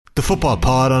The Football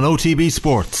Pod on OTB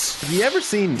Sports. Have you ever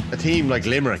seen a team like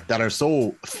Limerick that are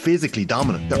so physically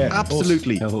dominant? They're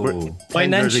absolutely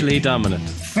financially dominant.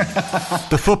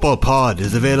 The Football Pod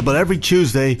is available every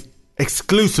Tuesday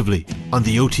exclusively on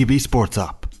the OTB Sports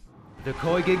app. The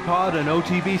COYGIG Pod on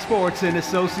OTB Sports in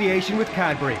association with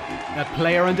Cadbury. A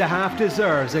player and a half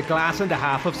deserves a glass and a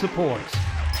half of support.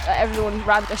 Everyone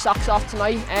ran their socks off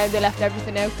tonight and they left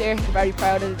everything out there. We're very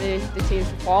proud of the team's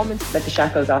performance. Let the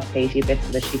shackles off Katie a bit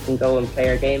so that she can go and play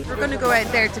her game. We're going to go out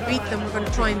there to beat them. We're going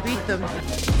to try and beat them.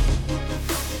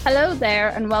 Hello there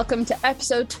and welcome to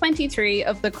episode 23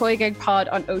 of the COYGIG Pod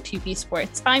on OTB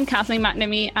Sports. I'm Kathleen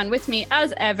McNamee and with me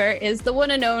as ever is the one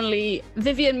and only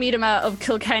Vivian Miedema of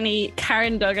Kilkenny,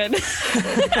 Karen Duggan.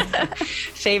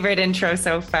 Favourite intro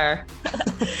so far.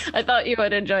 I thought you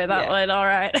would enjoy that one. All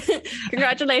right.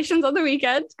 Congratulations on the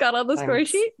weekend. Got on the score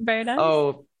sheet. Very nice.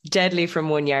 Oh, deadly from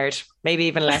 1 yard, maybe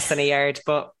even less than a yard.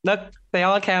 But look, they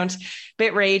all count.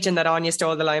 Bit raging that Anya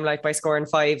stole the limelight by scoring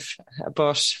 5.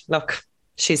 But look,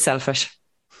 she's selfish.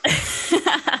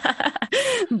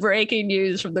 Breaking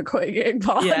news from the COYGIG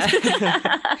Pod. Yeah.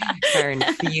 Karen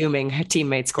fuming. Her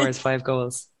teammate scores 5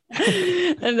 goals.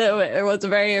 And it was a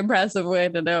very impressive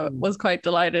win, and I was quite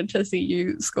delighted to see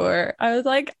you score. I was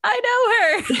like, I know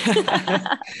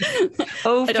her.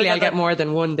 Hopefully I'll get more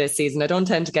than one this season. I don't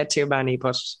tend to get too many,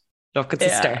 but look, it's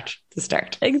a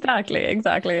start. Exactly.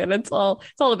 And it's all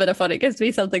a bit of fun. It gives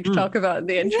me something to talk about in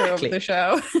the intro of the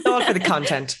show. It's all for the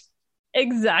content.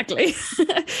 Exactly.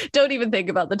 Don't even think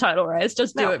about the title race.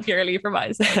 Just do it purely for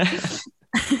my sake.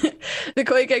 The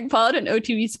COYGIG Pod and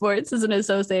OTB Sports is an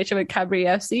association with Cadbury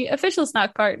FC, official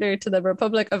snack partner to the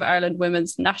Republic of Ireland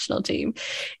women's national team.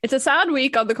 It's a sad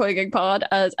week on the COYGIG Pod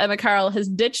as Emma Carroll has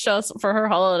ditched us for her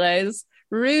holidays,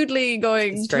 rudely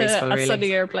going to a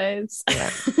sunnier place. Yeah.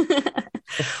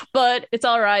 But it's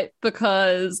all right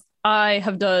because I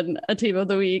have done a team of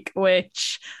the week,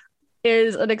 which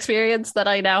is an experience that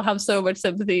I now have so much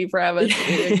sympathy for Emma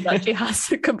that she has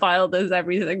to compile this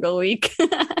every single week.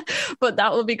 But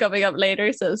that will be coming up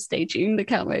later, so stay tuned. I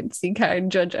can't wait to see Karen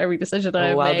judge every decision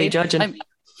I've made. I'll be judging.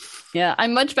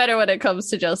 I'm much better when it comes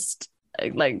to just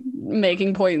like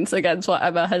making points against what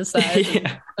Emma has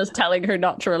said, just telling her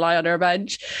not to rely on her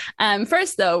bench.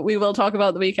 First, though, we will talk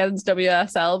about the weekend's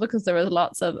WSL because there was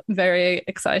lots of very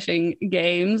exciting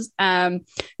games. I'm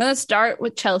going to start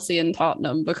with Chelsea and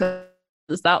Tottenham because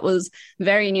that was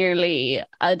very nearly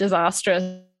a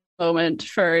disastrous moment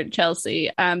for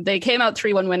Chelsea. They came out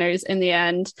 3-1 winners in the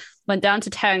end, went down to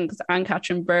 10 because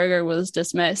Ann-Katrin Berger was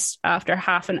dismissed after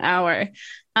half an hour.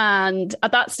 And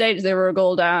at that stage, they were a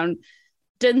goal down.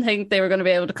 Didn't think they were going to be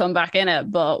able to come back in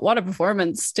it, but what a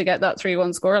performance to get that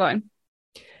 3-1 scoreline.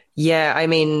 Yeah, I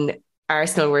mean,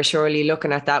 Arsenal were surely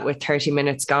looking at that with 30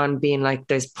 minutes gone, being like,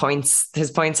 there's points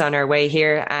on our way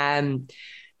here.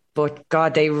 But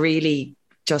God, they really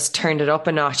just turned it up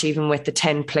a notch, even with the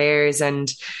 10 players.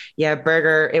 And yeah,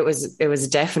 Berger, it was a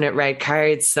definite red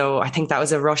card. So I think that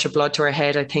was a rush of blood to her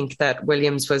head. I think that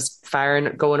Williams was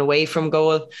firing, going away from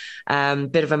goal.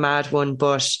 Bit of a mad one,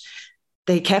 but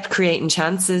they kept creating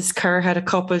chances. Kerr had a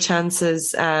couple of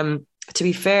chances. To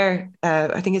be fair,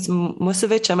 I think it's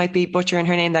Musovic, I might be butchering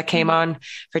her name, that came on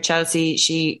for Chelsea.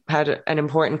 She had an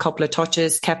important couple of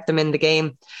touches, kept them in the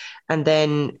game. And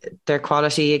then their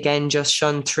quality again just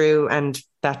shone through, and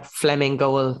that Fleming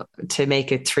goal to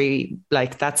make it 3,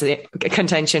 like that's a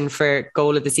contention for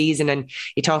goal of the season. And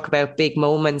you talk about big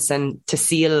moments, and to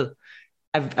seal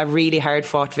a really hard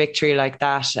fought victory like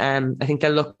that, I think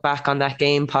they'll look back on that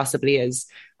game possibly as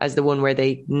the one where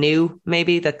they knew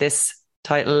maybe that this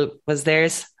title was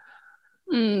theirs.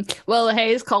 Well,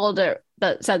 Hayes called it,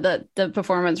 that said that the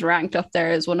performance ranked up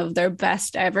there as one of their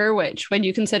best ever, which when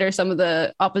you consider some of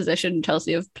the opposition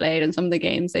Chelsea have played and some of the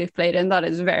games they've played in, that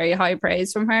is very high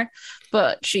praise from her.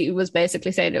 But she was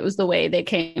basically saying it was the way they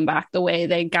came back, the way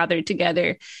they gathered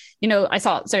together. You know, I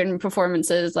saw certain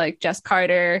performances like Jess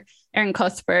Carter, Erin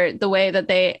Cuthbert, the way that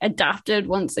they adapted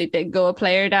once they did go a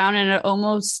player down, and it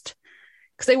almost,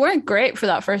 because they weren't great for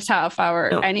that first half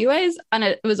hour anyways, and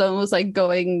it was almost like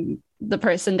going the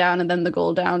person down and then the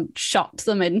goal down shocked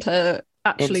them into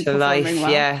actually performing life,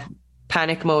 well. Yeah,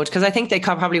 panic mode, because I think they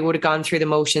probably would have gone through the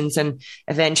motions and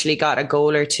eventually got a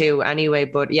goal or two anyway,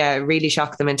 but yeah, it really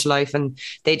shocked them into life, and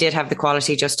they did have the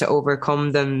quality just to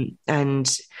overcome them.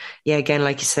 And yeah, again,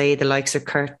 like you say, the likes of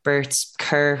Kerr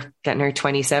getting her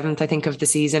 27th I think of the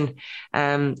season.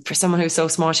 For someone who's so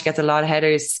small, she gets a lot of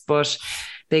headers, but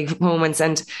big moments.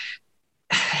 And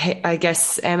I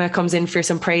guess Emma comes in for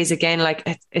some praise again.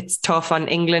 Like, it's tough on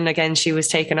England. Again, she was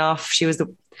taken off. She was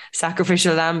the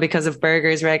sacrificial lamb because of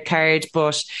Berger's red card,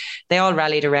 but they all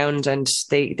rallied around and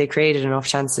they created enough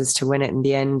chances to win it in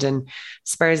the end. And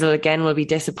Spurs will be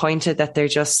disappointed that they're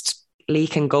just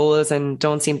leaking goals and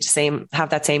don't seem to have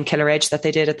that same killer edge that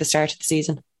they did at the start of the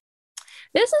season.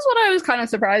 This is what I was kind of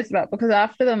surprised about, because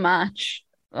after the match,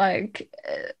 like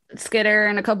Skidder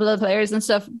and a couple of players and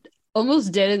stuff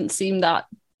almost didn't seem that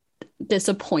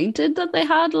disappointed that they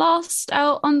had lost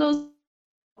out on those.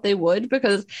 They would,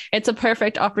 because it's a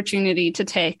perfect opportunity to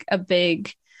take a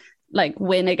big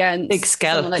win against big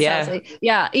scalp,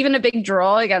 yeah, even a big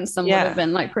draw against them would have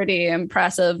been pretty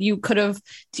impressive. You could have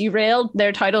derailed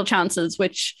their title chances,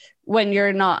 which when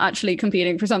you're not actually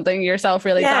competing for something yourself,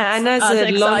 really, and as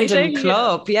a London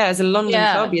club,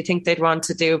 club, you think they'd want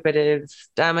to do a bit of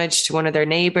damage to one of their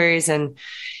neighbours and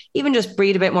even just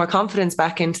breathe a bit more confidence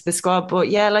back into the squad. But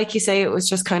yeah, like you say, it was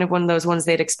just kind of one of those ones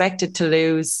they'd expected to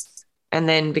lose, and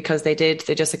then because they did,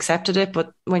 they just accepted it.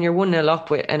 But when you're 1-0 up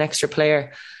with an extra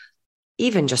player,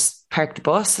 even just park the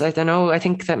bus. I don't know. I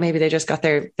think that maybe they just got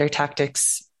their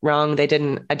tactics wrong. They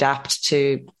didn't adapt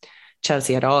to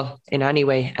Chelsea at all in any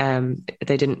way.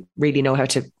 They didn't really know how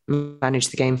to manage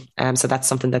the game. So that's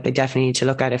something that they definitely need to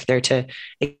look at if they're to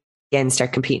again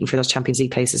start competing for those Champions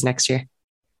League places next year.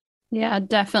 Yeah,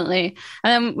 definitely.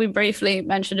 And then we briefly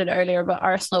mentioned it earlier, but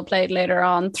Arsenal played later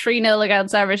on 3-0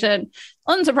 against Everton.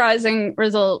 Unsurprising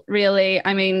result, really.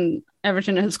 I mean,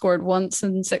 Everton has scored once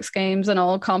in 6 games in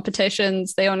all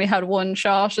competitions. They only had 1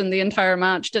 shot in the entire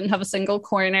match, didn't have a single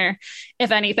corner.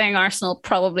 If anything, Arsenal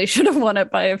probably should have won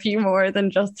it by a few more than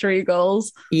just 3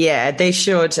 goals. Yeah, they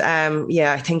should.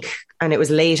 I think, and it was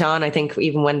late on, I think,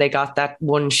 even when they got that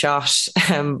 1 shot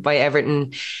by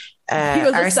Everton. It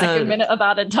was Arsenal, the second minute of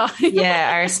added time.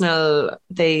 Yeah, Arsenal,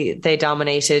 they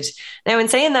dominated. Now, in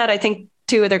saying that, I think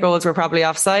 2 of their goals were probably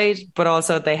offside, but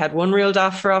also they had 1 ruled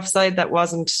off for offside that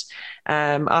wasn't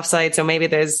offside. So maybe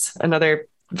there's another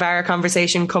VAR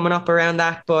conversation coming up around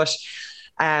that. But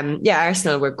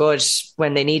Arsenal were good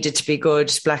when they needed to be good.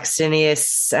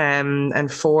 Blackstenius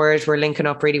and Ford were linking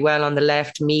up really well on the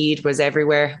left. Mead was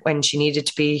everywhere when she needed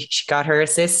to be. She got her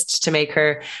assist to make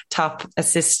her top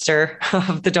assister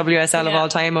of the WSL of all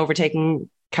time, overtaking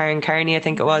Karen Carney, I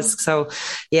think it was. So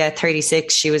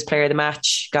 36, she was player of the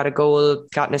match, got a goal,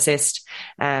 got an assist.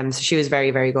 So she was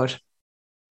very, very good.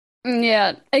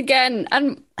 Yeah, again,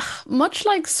 and much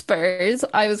like Spurs,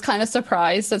 I was kind of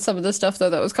surprised at some of the stuff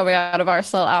though that was coming out of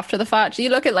Arsenal after the fact. You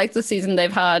look at the season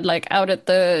they've had, out at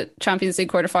the Champions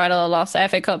League quarterfinal, lost the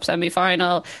FA Cup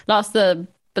semi-final, lost the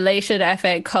belated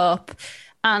FA Cup.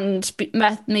 And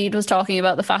Mead was talking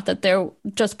about the fact that they're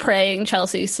just praying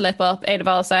Chelsea slip up.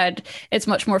 Edeval said it's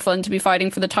much more fun to be fighting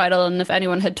for the title, and if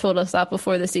anyone had told us that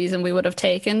before the season, we would have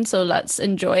taken. So let's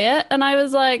enjoy it. And I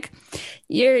was like,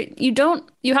 you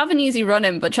have an easy run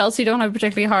in, but Chelsea don't have a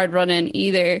particularly hard run in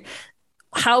either.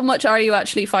 How much are you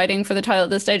actually fighting for the title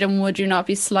at this stage, and would you not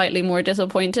be slightly more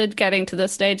disappointed getting to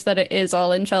this stage that it is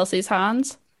all in Chelsea's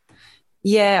hands?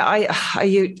 Yeah,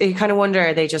 you kind of wonder,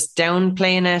 are they just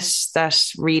downplaying it, that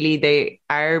really they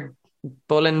are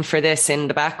bulling for this in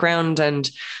the background and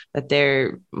that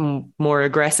they're more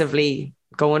aggressively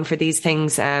going for these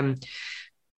things?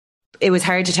 It was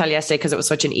hard to tell yesterday because it was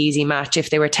such an easy match. If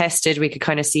they were tested, we could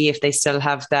kind of see if they still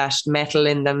have that metal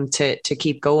in them to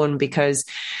keep going, because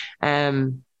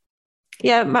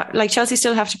Chelsea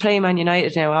still have to play Man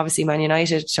United now. Obviously, Man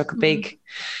United took a big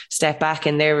step back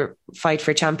in their fight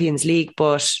for Champions League,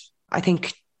 but I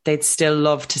think they'd still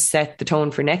love to set the tone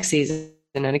for next season.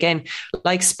 And again,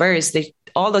 like Spurs,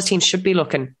 all those teams should be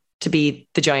looking to be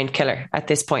the giant killer at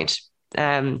this point.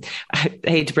 I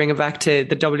hate to bring it back to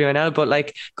the WNL,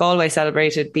 but Galway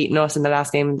celebrated beating us in the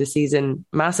last game of the season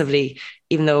massively,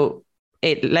 even though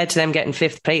it led to them getting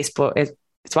 5th place. But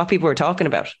it's what people were talking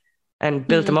about and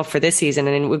built them up for this season,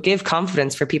 and it would give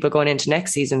confidence for people going into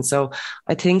next season. So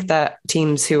I think that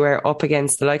teams who are up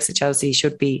against the likes of Chelsea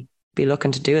should be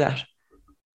looking to do that.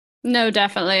 No,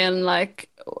 definitely. And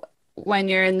when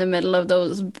you're in the middle of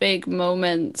those big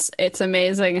moments, it's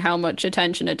amazing how much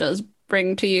attention it does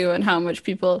bring to you, and how much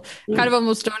people kind of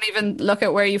almost don't even look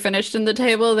at where you finished in the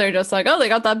table. They're just like, oh, they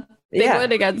got that big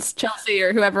win against Chelsea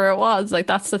or whoever it was.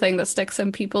 That's the thing that sticks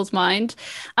in people's mind.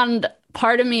 And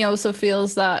part of me also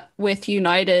feels that with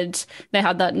United, they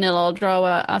had that 0-0 draw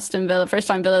at Aston Villa, first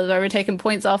time Villa has ever taken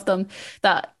points off them,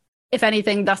 that if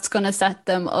anything, that's going to set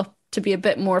them up to be a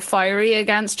bit more fiery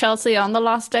against Chelsea on the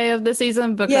last day of the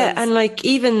season. Because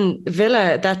even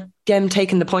Villa, that them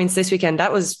taking the points this weekend,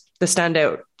 that was the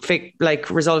standout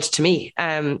result to me.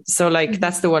 So like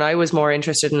that's the one I was more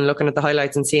interested in, looking at the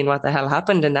highlights and seeing what the hell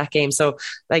happened in that game. So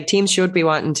like teams should be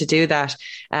wanting to do that.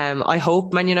 I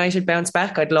hope Man United bounce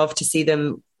back. I'd love to see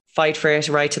them fight for it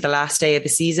right to the last day of the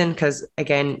season, because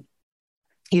again,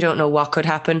 you don't know what could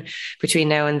happen between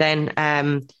now and then.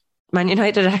 Man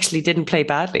United actually didn't play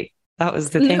badly. That was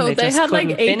the thing. No, they had like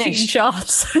 18 finish.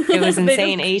 shots. It was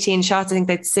insane. 18 shots. I think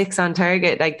they had 6 on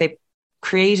target. Like, they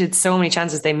created so many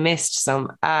chances. They missed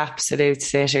some absolute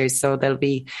sitters. So they'll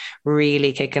be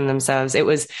really kicking themselves. It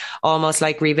was almost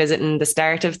like revisiting the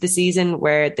start of the season,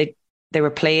 where they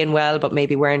were playing well, but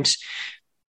maybe weren't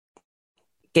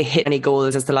hit any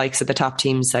goals as the likes of the top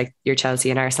teams like your Chelsea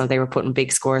and Arsenal. They were putting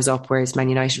big scores up, whereas Man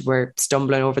United were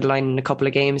stumbling over the line in a couple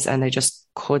of games, and they just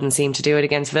couldn't seem to do it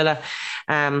against Villa.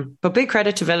 But big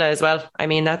credit to Villa as well. I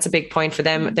mean, that's a big point for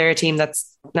them. They're a team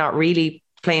that's not really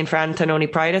playing for anything, only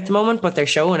pride at the moment, but they're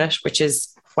showing it, which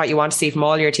is what you want to see from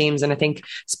all your teams. And I think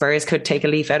Spurs could take a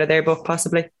leaf out of their book,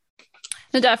 possibly.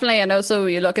 No, definitely. And also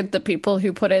you look at the people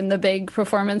who put in the big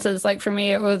performances. Like for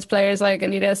me, it was players like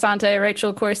Anita Asante,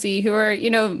 Rachel Corsie, who are,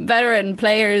 veteran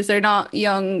players. They're not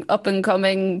young up and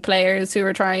coming players who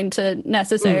are trying to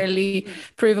necessarily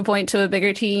prove a point to a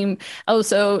bigger team.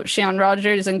 Also Sian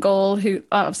Rogers in goal, who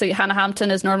obviously Hannah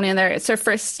Hampton is normally in there. It's her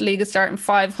first league start in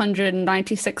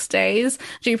 596 days.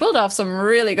 She pulled off some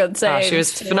really good saves. She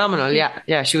was phenomenal.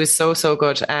 Yeah, she was so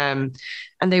good.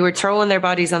 And they were throwing their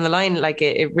bodies on the line. Like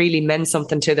it really meant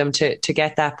something to them to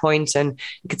get that point. And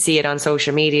you could see it on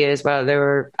social media as well. They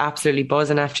were absolutely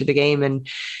buzzing after the game.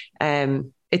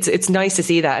 And it's nice to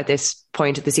see that at this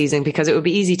point of the season, because it would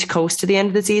be easy to coast to the end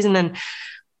of the season. And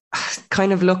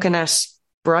kind of looking at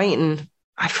Brighton,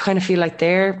 I kind of feel like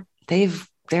they're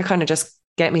kind of just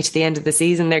get me to the end of the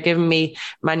season. They're giving me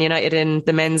Man United in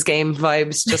the men's game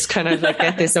vibes, just kind of like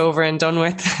get this over and done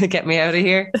with, get me out of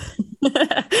here.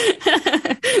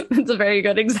 It's a very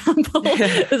good example,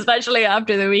 especially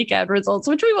after the weekend results,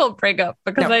 which we won't bring up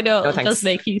because I know it'll just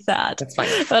make you sad. That's fine.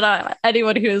 But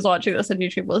anyone who is watching this on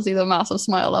YouTube will see the massive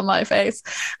smile on my face.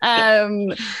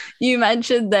 You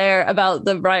mentioned there about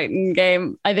the Brighton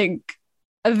game. I think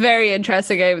a very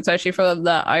interesting game, especially from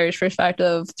the Irish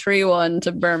perspective. 3-1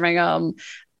 to Birmingham.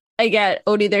 Again,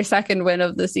 only their second win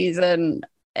of the season.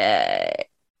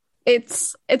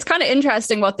 It's kind of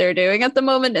interesting what they're doing at the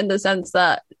moment, in the sense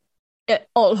that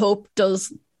all hope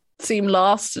does seem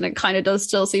lost, and it kind of does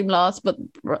still seem lost, but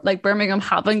like Birmingham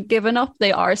haven't given up.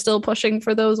 They are still pushing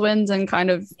for those wins and kind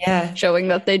of showing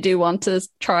that they do want to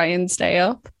try and stay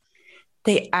up.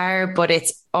 They are, but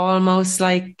it's almost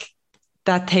like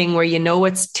that thing where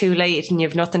it's too late and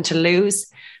you've nothing to lose.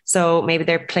 So maybe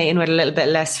they're playing with a little bit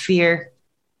less fear.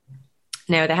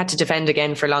 Now, they had to defend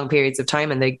again for long periods of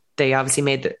time, and they obviously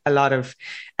made a lot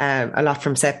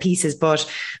from set pieces. But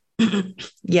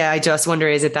I just wonder,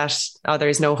 is it that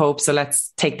there's no hope, so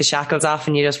let's take the shackles off,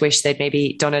 and you just wish they'd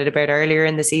maybe done it a bit earlier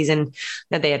in the season?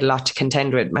 Now, they had a lot to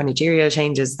contend with, managerial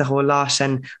changes, the whole lot,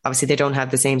 and obviously they don't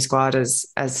have the same squad as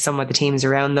some of the teams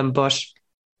around them. But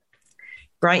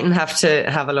Brighton have to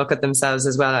have a look at themselves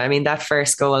as well. I mean, that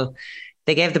first goal,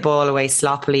 they gave the ball away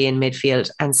sloppily in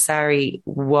midfield, and Sarri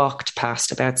walked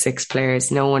past about 6 players,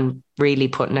 no one really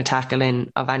putting a tackle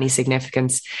in of any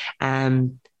significance.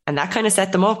 And that kind of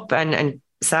set them up. And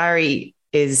Sarri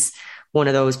is one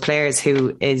of those players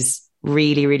who is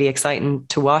really, really exciting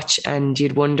to watch. And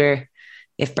you'd wonder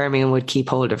if Birmingham would keep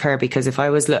hold of her, because if I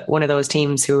was one of those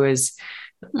teams who was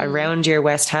around your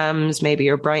West Hams, maybe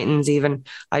your Brightons even,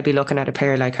 I'd be looking at a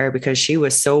player like her, because she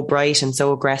was so bright and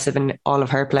so aggressive in all of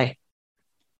her play.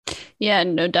 Yeah,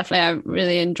 no, definitely. I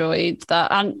really enjoyed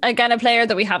that. And again, a player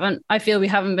that I feel we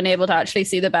haven't been able to actually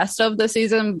see the best of this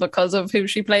season because of who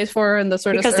she plays for and the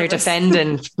sort because of they're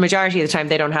defending. Majority of the time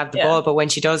they don't have the ball, but when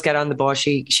she does get on the ball,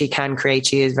 she can create.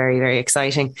 She is very, very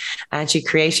exciting. And she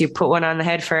put one on the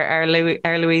head for our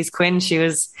Louise Quinn. She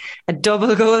was a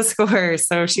double goal scorer.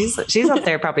 So she's up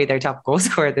there, probably their top goal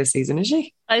scorer this season, is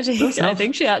she? I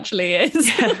think she actually is.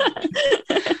 Yeah.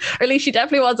 Or at least she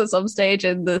definitely was at some stage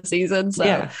in the season.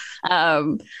 So,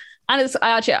 and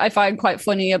I find quite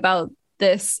funny about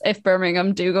this. If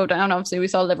Birmingham do go down, obviously we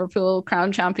saw Liverpool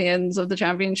crowned champions of the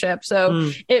championship.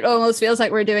 So it almost feels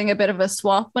like we're doing a bit of a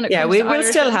swap when it comes to we will Irish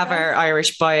still have our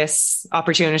Irish bias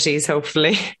opportunities,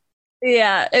 hopefully.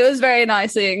 Yeah, it was very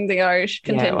nice seeing the Irish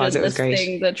contingent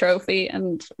lifting the trophy,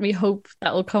 and we hope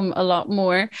that will come a lot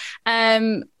more.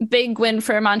 Big win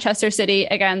for Manchester City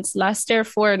against Leicester,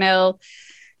 4-0.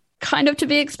 kind of to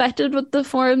be expected with the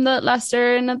form that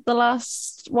Leicester in at the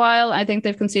last while. I think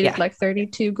they've conceded like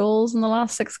 32 goals in the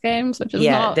last 6 games, which is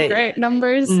not great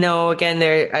numbers. No, again,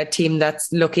 they're a team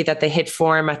that's lucky that they hit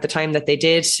form at the time that they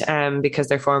did, because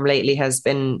their form lately has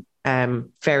been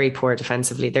very poor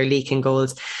defensively. They're leaking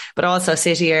goals, but also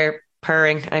City are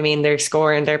purring. I mean, they're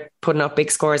scoring, they're putting up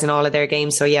big scores in all of their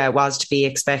games. So yeah, it was to be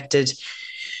expected.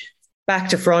 Back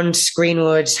to front,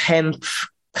 Greenwood, Hemp,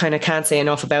 kind of can't say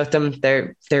enough about them.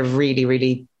 They're really,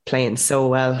 really playing so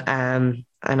well. And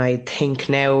I think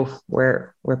now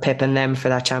we're pipping them for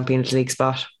that Champions League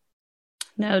spot.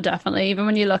 No, definitely. Even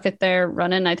when you look at their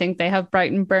running, I think they have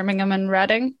Brighton, Birmingham and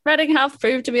Reading. Reading have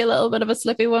proved to be a little bit of a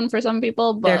slippy one for some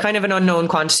people. But they're kind of an unknown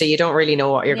quantity. You don't really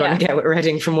know what you're going to get with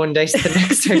Reading from one day to the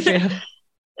next.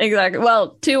 Exactly.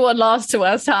 Well, 2-1 loss to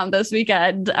West Ham this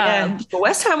weekend. But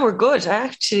West Ham were good. I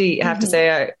actually have to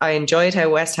say I enjoyed how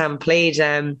West Ham played.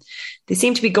 They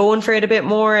seem to be going for it a bit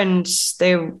more, and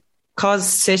they caused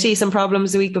City some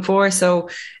problems the week before. So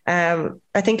I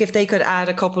think if they could add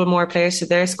a couple more players to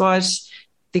their squad,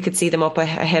 they could see them up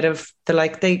ahead of I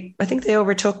think they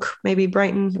overtook maybe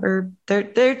Brighton, or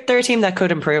they're a team that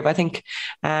could improve. I think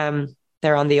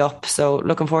they're on the up. So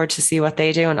looking forward to see what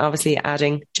they do. And obviously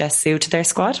adding Jess Ziu to their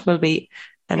squad will be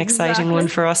an exciting one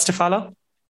for us to follow.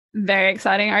 Very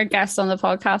exciting. Our guest on the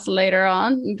podcast later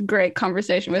on. Great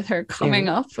conversation with her coming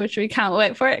up, which we can't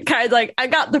wait for it. Kara's like, I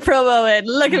got the promo in.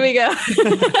 Look at me go.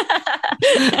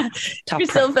 You're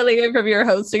still filling in from your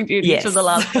hosting duties for the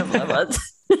last couple of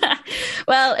months.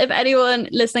 Well, if anyone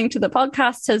listening to the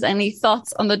podcast has any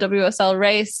thoughts on the WSL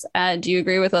race, do you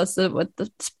agree with us that with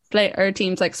the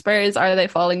teams like Spurs, are they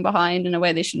falling behind in a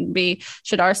way they shouldn't be?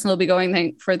 Should Arsenal be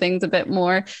going for things a bit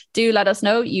more? Do let us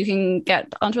know. You can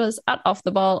get onto us at Off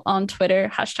the Ball on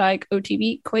Twitter,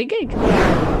 #OTB COYGIG.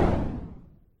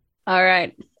 All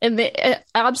right. In the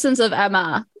absence of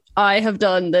Emma, I have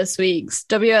done this week's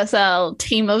WSL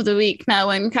Team of the Week. Now,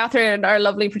 when Catherine, our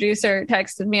lovely producer,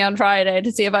 texted me on Friday to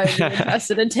see if I was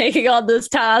interested in taking on this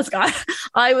task,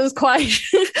 I was quite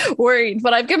worried,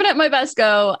 but I've given it my best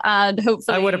go, and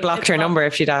hopefully... I would have blocked her number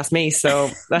if she'd asked me,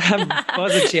 so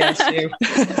wasn't she asked you?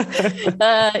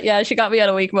 Yeah, she got me at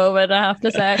a weak moment, I have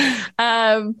to say.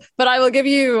 But I will give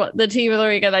you the Team of the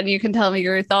Week, and then you can tell me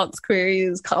your thoughts,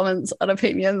 queries, comments, and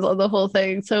opinions on the whole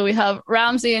thing. So we have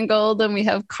Ramsey in goal, then we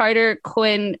have Carter,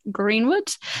 Quinn,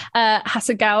 Greenwood,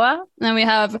 Hasegawa. Then we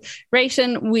have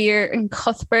Rayton, Weir and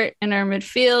Cuthbert in our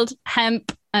midfield,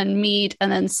 Hemp and Mead,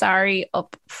 and then Sarri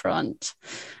up front.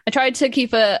 I tried to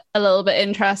keep it a little bit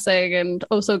interesting and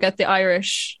also get the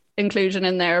Irish inclusion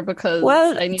in there because...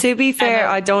 Well, to be fair,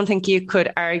 I don't think you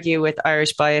could argue with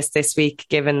Irish bias this week,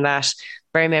 given that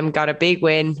Birmingham got a big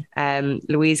win.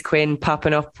 Louise Quinn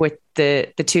popping up with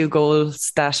the 2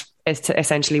 goals that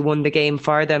essentially won the game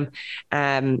for them.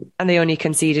 And they only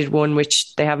conceded 1,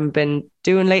 which they haven't been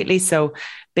doing lately. So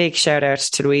big shout out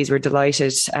to Louise. We're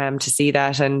delighted to see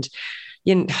that. And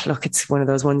look, it's one of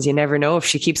those ones you never know if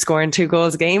she keeps scoring 2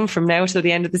 goals a game from now till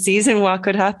the end of the season, what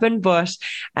could happen. But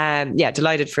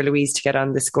delighted for Louise to get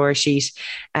on the score sheet.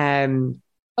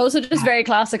 Also just very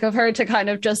classic of her to kind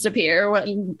of just appear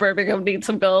when Birmingham needs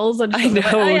some goals. And I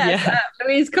know,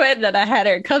 Louise Quinn and a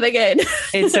header coming in.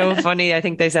 It's so funny. I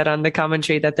think they said on the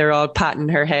commentary that they're all patting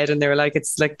her head and they were like,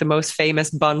 it's like the most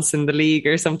famous bonce in the league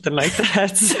or something like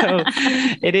that. So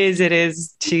it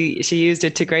is. She used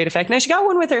it to great effect. Now she got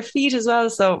one with her feet as well.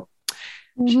 So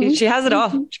she has it all.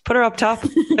 She put her up top.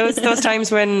 Those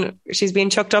times when she's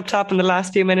been chucked up top in the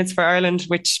last few minutes for Ireland,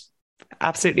 which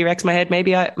absolutely wrecks my head.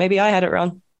 Maybe I had it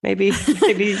wrong. Maybe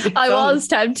I was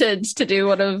tempted to do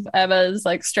one of Emma's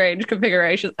like strange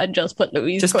configurations and just put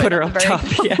Louise. Just put her up top.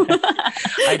 Yeah.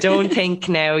 I don't think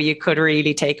now you could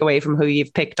really take away from who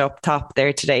you've picked up top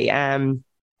there today.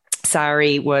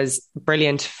 Sarri was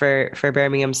brilliant for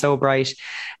Birmingham, so bright.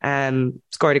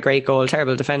 Scored a great goal,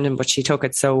 terrible defending, but she took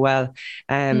it so well.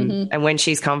 And when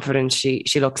she's confident, she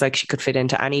looks like she could fit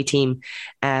into any team.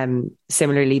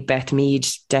 Similarly, Beth Mead,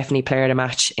 definitely player of the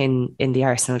match in the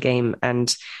Arsenal game.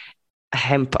 And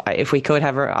Hemp, if we could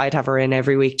have her, I'd have her in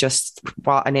every week. Just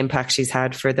what an impact she's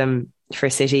had for them, for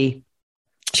City.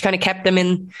 She kind of kept them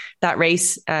in that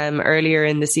race earlier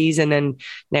in the season, and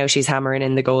now she's hammering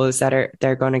in the goals that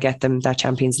they're going to get them that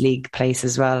Champions League place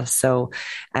as well. So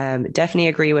definitely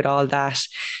agree with all that.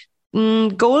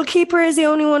 Goalkeeper is the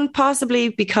only one possibly,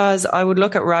 because I would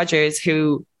look at Rodgers,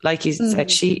 who, like you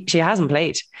said, she hasn't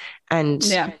played, and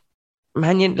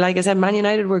like I said, Man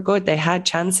United were good. They had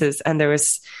chances, and they were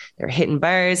hitting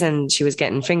bars, and she was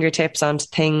getting fingertips onto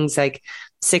things, like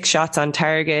 6 shots on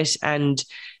target, and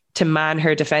to man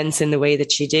her defence in the way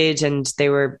that she did, and they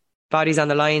were bodies on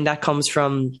the line, that comes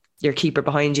from your keeper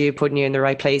behind you, putting you in the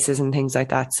right places and things like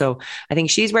that. So I think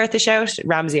she's worth a shout.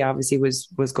 Ramsey obviously was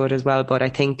good as well, but I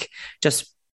think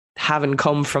just having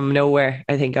come from nowhere,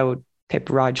 I think I would pick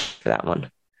Rog for that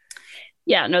one.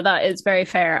 Yeah, no, that is very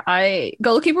fair.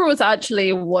 Goalkeeper was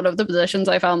actually one of the positions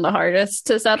I found the hardest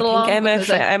to settle on.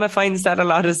 Emma finds that a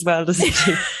lot as well, doesn't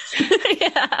she?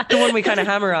 Yeah. The one we kind of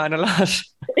hammer on a lot.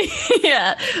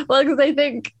 Yeah, well, because I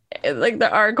think like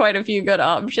there are quite a few good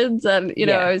options, and you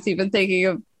know, I was even thinking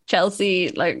of Chelsea,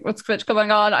 like with Switch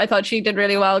coming on. I thought she did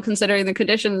really well considering the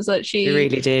conditions that she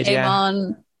really did, came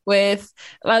on with.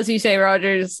 As you say,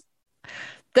 Rogers,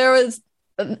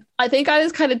 I think I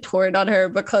was kind of torn on her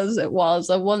because it was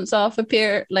a once-off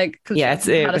appear. It's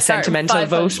a sentimental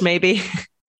vote, maybe.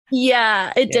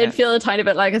 Yeah, it did feel a tiny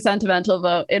bit like a sentimental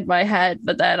vote in my head,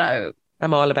 but then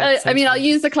I'm all about it. I mean, I'll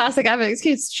use the classic Emma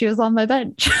excuse. She was on my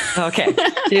bench. Okay.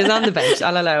 She was on the bench.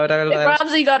 I'll allow it. If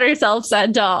Ramsey got herself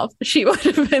sent off, she would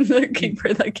have been the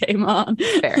keeper that came on.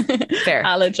 Fair.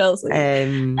 A la Chelsea.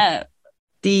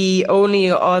 The only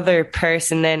other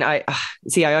person then, I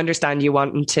understand you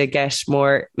wanting to get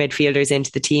more midfielders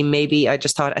into the team. Maybe I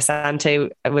just thought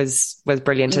Asante was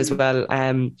brilliant as well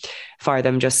for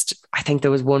them. I think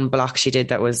there was one block she did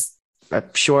that was a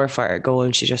surefire goal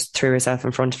and she just threw herself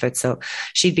in front of it. So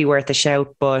she'd be worth a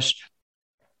shout, but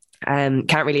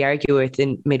can't really argue with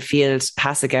in midfield.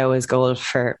 Hasegawa's goal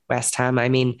for West Ham, I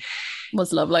mean,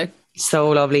 was lovely. So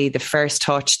lovely. The first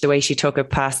touch, the way she took it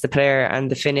past the player and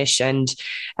the finish. And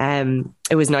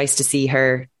it was nice to see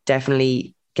her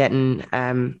definitely getting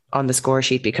on the score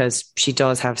sheet because she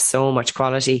does have so much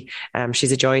quality.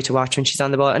 She's a joy to watch when she's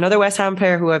on the ball. Another West Ham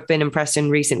player who I've been impressed in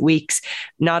recent weeks,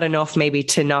 not enough maybe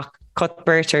to knock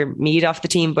Cuthbert or Mead off the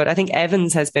team, but I think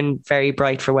Evans has been very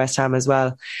bright for West Ham as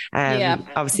well.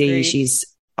 Obviously agreed. She's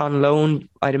on loan.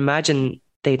 I'd imagine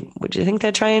would you think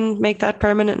they'd try and make that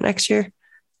permanent next year?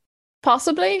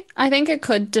 Possibly. I think it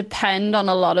could depend on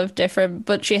a lot of different,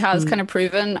 but she has kind of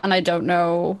proven, and I don't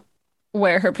know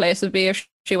where her place would be if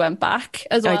she went back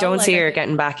as well. I don't see her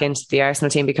getting back into the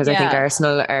Arsenal team because I think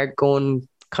Arsenal are going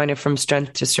kind of from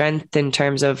strength to strength in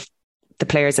terms of the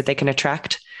players that they can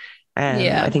attract.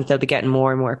 I think they'll be getting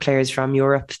more and more players from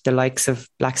Europe, the likes of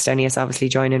Blackstenius obviously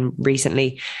joining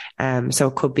recently. So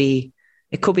it could be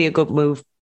a good move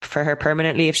for her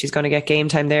permanently if she's going to get game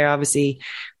time there. Obviously,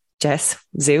 Jess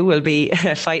Ziu will be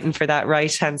fighting for that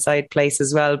right-hand side place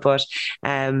as well. But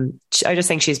I just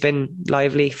think she's been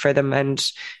lively for them and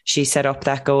she set up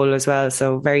that goal as well.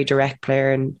 So very direct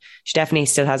player and she definitely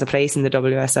still has a place in the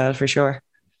WSL for sure.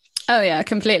 Oh yeah,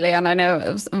 completely. And I know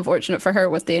it was unfortunate for her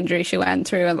with the injury she went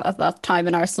through at that time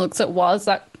in Arsenal because it was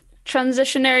that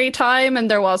transitionary time and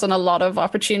there wasn't a lot of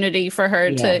opportunity for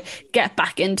her to get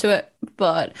back into it.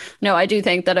 But no, I do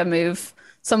think that a move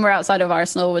somewhere outside of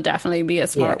Arsenal would definitely be a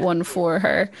smart one for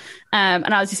her. And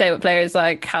as you say, with players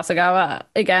like Hasegawa,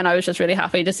 again, I was just really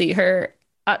happy to see her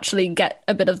actually get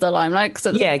a bit of the limelight.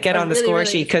 Get on the score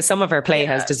sheet because some of her play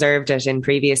has deserved it in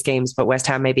previous games, but West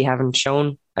Ham maybe haven't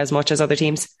shown as much as other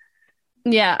teams.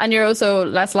 Yeah, and you're also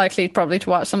less likely probably to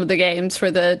watch some of the games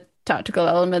for the tactical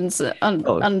elements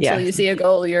until you see a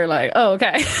goal. You're like, oh,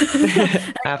 okay.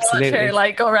 Absolutely.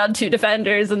 Watch her go around two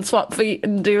defenders and swap feet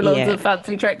and do loads of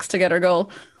fancy tricks to get her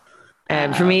goal.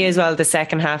 For me as well, the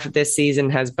second half of this season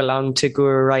has belonged to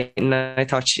Gura Wright, and I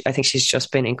think she's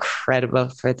just been incredible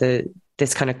for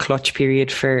this kind of clutch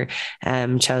period for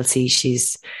Chelsea.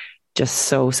 She's just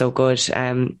so good.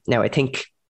 Now I think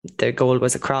the goal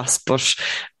was a cross, but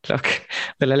look,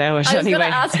 we'll allow it anyway. I was going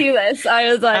to ask you this.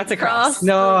 I was like, that's a cross.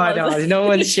 No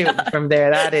one's shooting from there.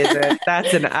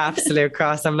 That's an absolute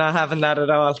cross. I'm not having that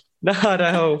at all. Not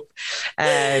a hope.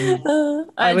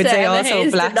 I would say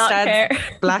also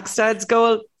Blackstad's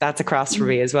goal, that's a cross for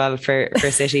me as well for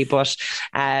City. But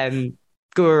Gura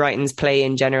Wrighton's play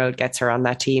in general gets her on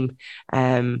that team.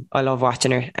 I love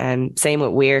watching her. And same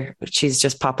with Weir. She's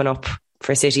just popping up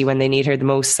for City when they need her the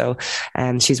most. So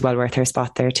she's well worth her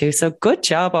spot there too. So good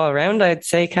job all around, I'd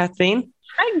say, Kathleen.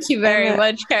 Thank you very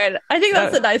much, Karen. I think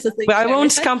that's the nicest thing. But I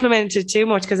won't compliment it too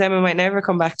much because Emma might never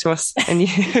come back to us. And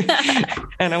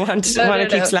and I want to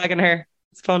keep slagging her.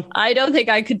 It's fun. I don't think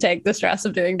I could take the stress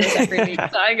of doing this every week.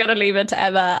 So I'm going to leave it to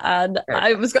Emma. And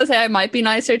I was going to say I might be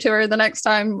nicer to her the next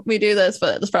time we do this,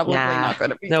 but it's probably not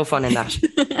going to be. No fun in that.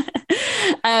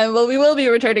 Well, we will be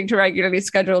returning to regularly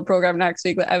scheduled program next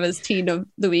week with Emma's Teen of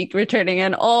the Week returning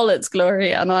in all its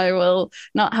glory, and I will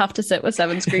not have to sit with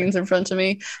 7 screens in front of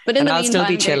me. But in the I'll meantime, still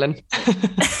be chilling.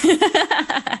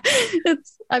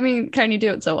 Karen, you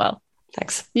do it so well.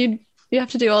 Thanks. You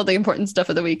have to do all the important stuff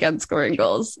at the weekend, scoring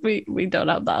goals. We don't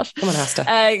have that. Someone has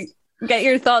to. get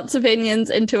your thoughts, opinions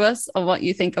into us on what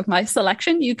you think of my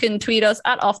selection. You can tweet us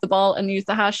at Off the Ball and use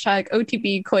the hashtag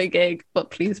OTB COYGIG, but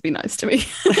please be nice to me.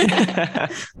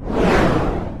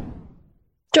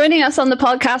 Joining us on the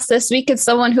podcast this week is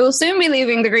someone who will soon be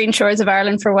leaving the green shores of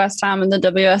Ireland for West Ham in the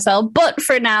WSL. But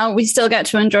for now, we still get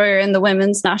to enjoy her in the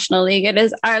Women's National League. It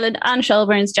is Ireland and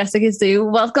Shelbourne's Jessica Ziu.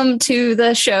 Welcome to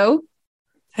the show.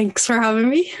 Thanks for having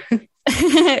me.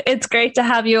 It's great to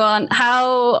have you on.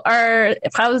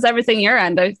 How's everything your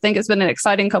end? I think it's been an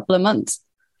exciting couple of months.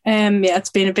 Yeah, it's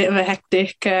been a bit of a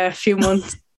hectic few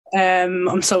months.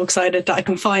 I'm so excited that I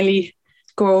can finally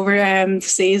go over the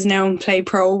seas now and play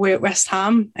pro with West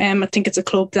Ham. I think it's a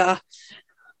club that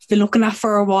I've been looking at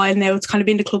for a while now. It's kind of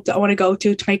been the club that I want to go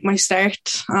to make my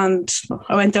start. And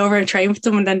I went over and trained with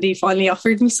them, and then they finally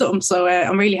offered me something. So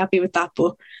I'm really happy with that,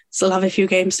 but still have a few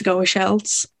games to go with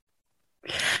Shells.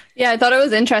 Yeah, I thought it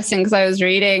was interesting because I was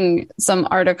reading some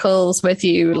articles with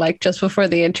you like just before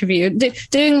the interview,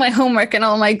 doing my homework and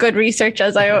all my good research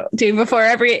as I do before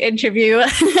every interview.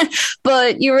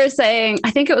 But you were saying, I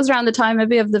think it was around the time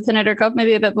maybe of the Finnitter Cup,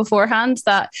 maybe a bit beforehand,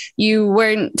 that you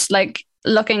weren't like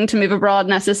looking to move abroad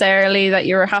necessarily, that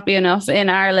you were happy enough in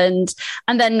Ireland.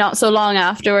 And then not so long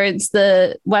afterwards,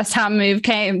 the West Ham move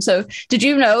came. So did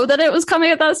you know that it was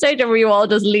coming at that stage, or were you all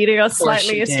just leading us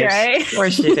slightly astray? Of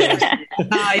course you did.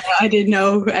 I did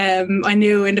know. I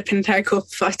knew in the Finnitter Cup.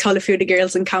 I told a few of the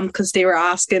girls in camp because they were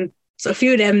asking. So a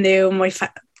few of them knew, my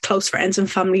close friends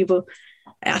and family, but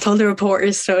I told the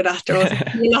reporters so that there was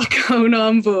a lot going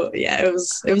on. But yeah, it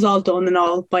was all done and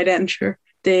all by then, sure.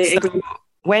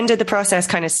 When did the process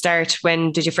kind of start?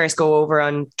 When did you first go over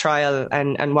on trial,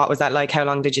 and what was that like? How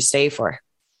long did you stay for?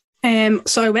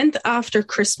 So I went after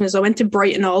Christmas. I went to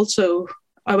Brighton also.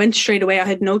 I went straight away. I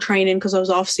had no training because I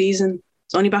was off season. I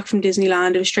was only back from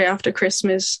Disneyland. It was straight after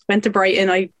Christmas. Went to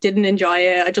Brighton. I didn't enjoy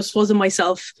it. I just wasn't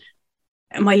myself.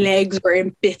 My legs were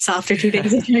in bits after 2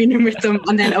 days of training with them.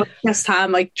 And then I was at West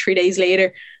Ham like 3 days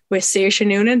later with Saoirse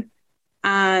Noonan.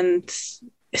 And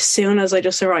as soon as I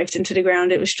just arrived into the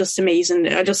ground, it was just amazing.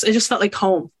 It just felt like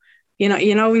home. You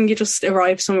know, when you just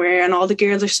arrive somewhere and all the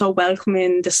girls are so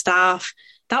welcoming, the staff.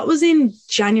 That was in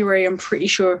January, I'm pretty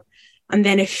sure. And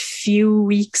then a few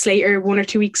weeks later, 1 or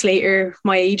 2 weeks later,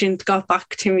 my agent got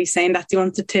back to me saying that they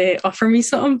wanted to offer me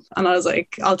something. And I was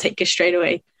like, I'll take it straight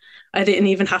away. I didn't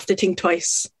even have to think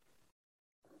twice.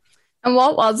 And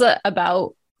what was it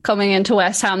about coming into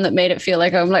West Ham that made it feel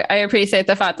like home? Like, I appreciate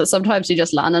the fact that sometimes you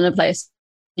just land in a place,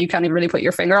 you can't even really put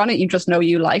your finger on it. You just know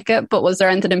you like it. But was there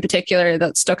anything in particular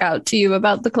that stuck out to you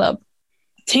about the club?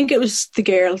 I think it was the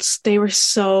girls. They were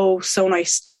so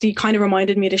nice. They kind of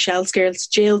reminded me of the Shells girls.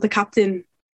 Jill, the captain,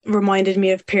 reminded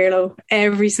me of Pirlo.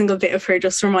 Every single bit of her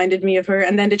just reminded me of her.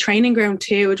 And then the training ground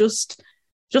too, it just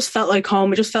felt like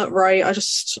home. It just felt right. I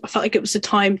felt like it was the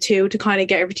time too to kind of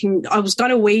get everything. I was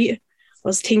going to wait. I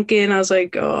was thinking, I was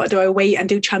like, oh, do I wait and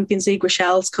do Champions League with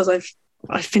Shells? Because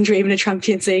I've been dreaming of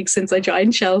Champions League since I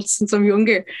joined Shells, since I'm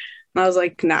younger. And I was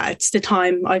like, nah, it's the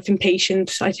time. I've been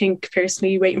patient, I think,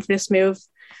 personally, waiting for this move.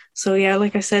 So yeah,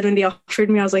 like I said, when they offered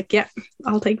me, I was like, yeah,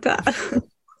 I'll take that.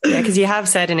 Yeah, because you have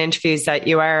said in interviews that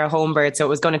you are a home bird, so it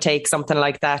was going to take something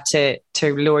like that to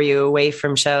lure you away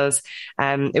from Shells.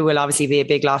 It will obviously be a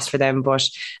big loss for them, but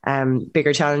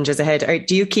bigger challenges ahead.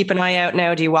 Do you keep an eye out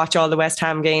now? Do you watch all the West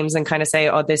Ham games and kind of say,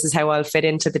 oh, this is how I'll fit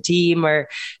into the team, or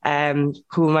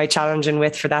who am I challenging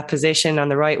with for that position on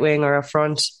the right wing or up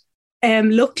front?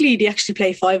 Luckily, they actually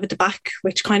play 5 at the back,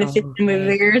 which kind of fits in with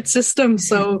the weird system.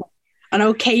 So I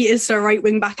know Kate is their right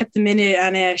wing back at the minute,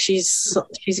 and she's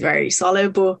very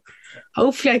solid. But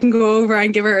hopefully, I can go over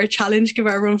and give her a challenge, give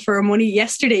her a run for her money.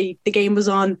 Yesterday, the game was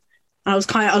on, and I was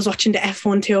watching the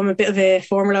F1 too. I'm a bit of a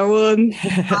Formula One.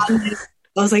 I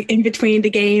was like in between the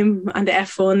game and the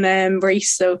F1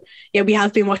 race. So yeah, we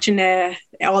have been watching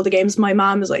all the games. My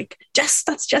mom is like, Jess,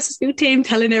 that's Jess's new team,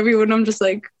 telling everyone. I'm just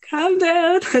like, calm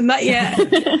down, not yet.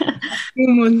 A few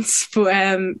months, but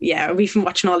yeah, we've been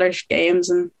watching all their games,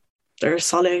 and they're a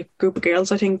solid group of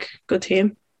girls, I think. Good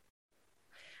team.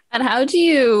 And how do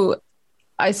you,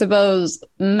 I suppose,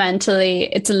 mentally,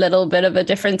 it's a little bit of a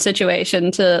different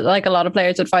situation to like a lot of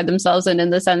players would find themselves in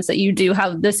the sense that you do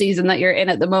have the season that you're in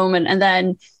at the moment, and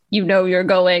then you know you're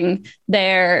going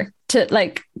there to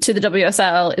the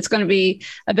WSL. It's going to be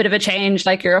a bit of a change.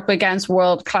 Like, you're up against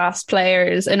world-class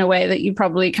players in a way that you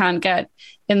probably can't get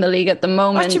in the league at the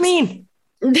moment. What do you mean?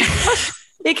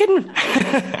 You kidding?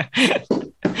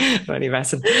 Funny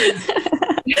messing.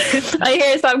 I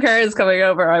hear Sam Kerr is coming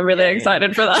over. I'm really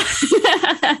excited for that.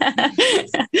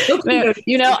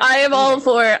 You know, I am all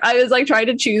for. I was like trying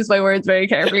to choose my words very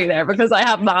carefully there because I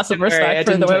have massive respect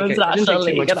for the Women's National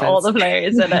League and all the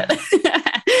players in it.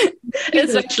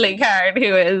 Especially Karen,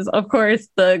 who is, of course,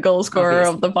 the goal scorer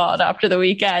of the pod after the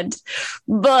weekend.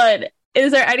 But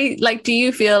is there any, like, do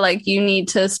you feel like you need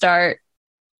to start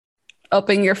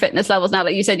upping your fitness levels now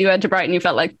that you said you went to Brighton, you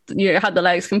felt like you had the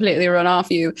legs completely run off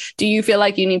you? Do you feel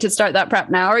like you need to start that prep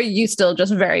now, or are you still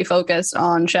just very focused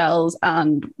on shells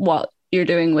and what you're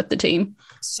doing with the team?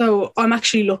 So I'm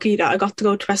actually lucky that I got to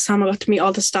go to West Ham. I got to meet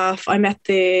all the staff. I met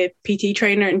the PT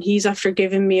trainer, and he's after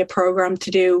giving me a program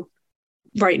to do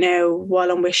right now while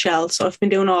I'm with Shell. So I've been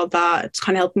doing all that. It's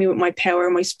kind of helped me with my power,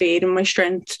 my speed and my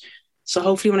strength. So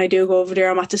hopefully when I do go over there,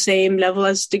 I'm at the same level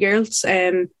as the girls.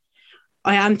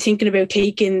 I am thinking about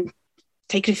taking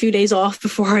a few days off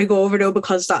before I go over though,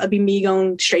 because that would be me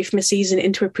going straight from a season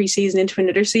into a pre-season into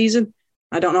another season.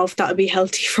 I don't know if that would be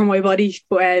healthy for my body,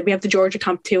 but we have the Georgia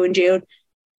camp too in June.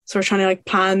 So we're trying to like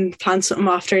plan something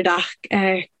after that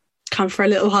camp for a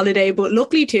little holiday. But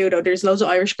luckily too, though, there's loads of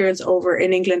Irish girls over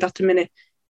in England at the minute.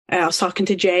 I was talking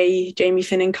to Jamie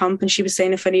Finn in camp, and she was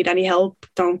saying if I need any help,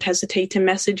 don't hesitate to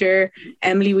message her.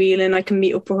 Emily Whelan, I can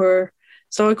meet up with her.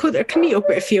 So I can meet up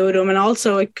with a few of them. And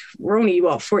also, like, we're only,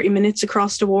 40 minutes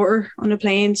across the water on a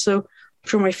plane. So I'm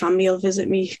sure my family will visit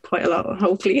me quite a lot,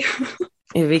 hopefully.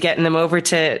 You'll be getting them over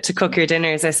to cook your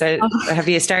dinners. I said, have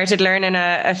you started learning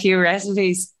a few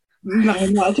recipes? No,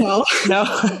 not at all.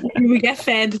 No. We get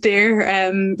fed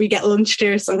there. We get lunch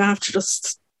there. So I'm going to have to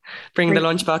just bring the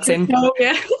lunchbox in. Oh,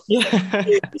 yeah.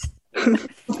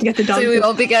 Get the dog. So we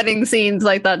will be getting scenes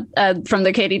like that from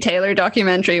the Katie Taylor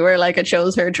documentary, where like it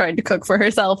shows her trying to cook for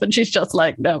herself, and she's just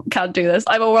like, no, can't do this.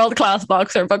 I'm a world-class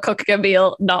boxer, but cooking a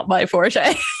meal, not my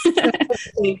forte.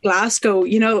 Glasgow,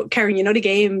 Karen, the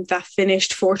game that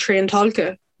finished 4-3 in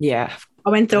Tolka? Yeah. I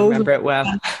went over. Remember it well.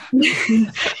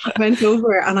 I went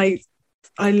over and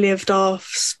I lived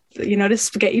off, the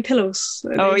spaghetti pillows.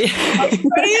 Oh, yeah.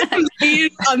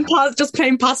 I'm just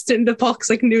plain pasta in the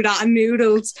box. I can do that, and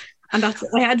noodles. And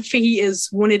I had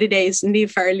fajitas one of the days, and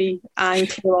Niamh Farley and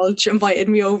Claire Walsh invited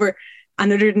me over.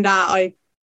 And other than that,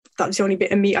 that was the only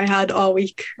bit of meat I had all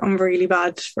week. I'm really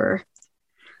bad for...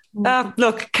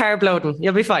 look, carb loading.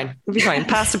 You'll be fine. You'll be fine.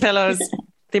 Pasta pillows.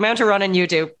 The amount of running you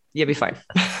do, you'll be fine.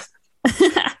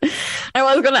 I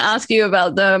was going to ask you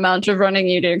about the amount of running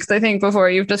you do, because I think before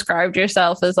you've described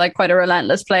yourself as like quite a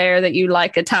relentless player, that you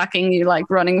like attacking, you like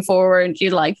running forward, you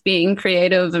like being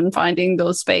creative and finding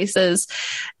those spaces.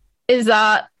 Is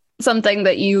that something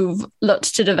that you've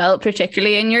looked to develop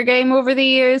particularly in your game over the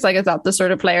years? Like, is that the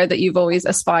sort of player that you've always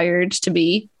aspired to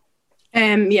be?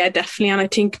 Yeah, definitely. And I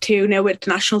think too, now with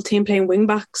the national team playing wing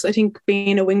backs, I think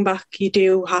being a wing back, you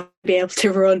do have to be able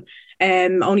to run.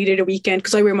 Only did a weekend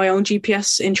because I wear my own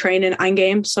GPS in training and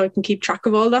games, so I can keep track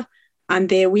of all that. And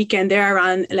the weekend there I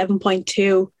ran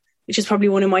 11.2, which is probably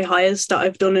one of my highest that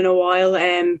I've done in a while.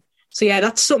 So yeah,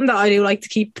 that's something that I do like to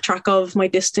keep track of, my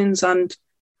distance. And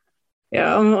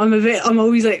yeah, I'm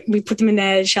always like, we put them in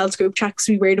the Shells group chat because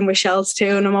we wear them with Shells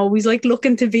too, and I'm always like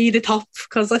looking to be the top,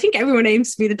 because I think everyone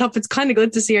aims to be the top. It's kind of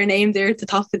good to see your name there at the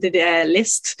top of the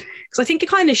list, because I think it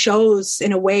kind of shows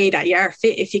in a way that you are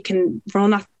fit if you can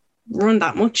run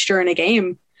that much during a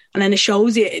game. And then it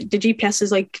shows you, the GPS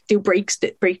is like do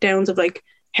breakdowns of like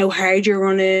how hard you're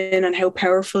running and how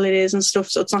powerful it is and stuff.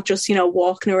 So it's not just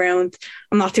walking around.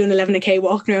 I'm not doing 11k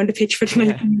walking around the pitch for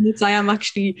 20 minutes. I am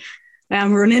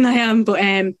running. But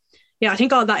yeah, I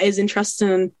think all that is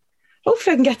interesting.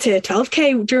 Hopefully I can get to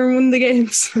 12k during one of the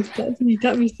games. that'd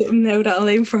be something now that I'll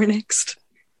aim for next.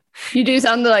 You do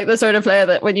sound like the sort of player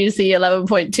that when you see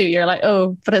 11.2, you're like,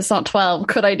 oh, but it's not 12.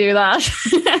 Could I do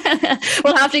that?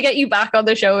 We'll have to get you back on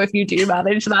the show if you do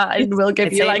manage that, and we'll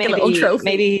give you like a little trophy.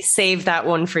 Maybe save that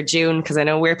one for June, because I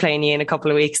know we're playing you in a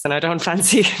couple of weeks, and I don't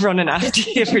fancy running after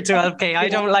you for 12k. I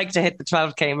don't like to hit the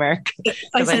 12k mark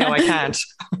because I know I can't.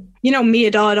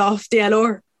 Mia Dodd off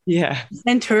DLR. Yeah.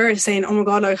 Sent her saying, oh my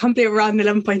God, I can't believe I ran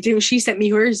 11.2. She sent me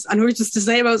hers, and hers was the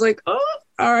same. I was like, oh,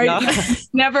 all right, no.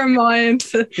 Never mind.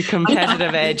 The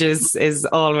competitive edge is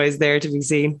always there to be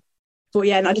seen. But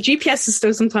yeah, the GPSs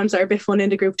still sometimes are a bit fun in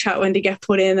the group chat when they get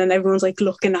put in, and everyone's like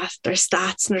looking at their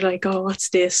stats and they're like, oh, what's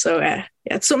this? So yeah,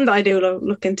 it's something that I do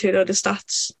look into, the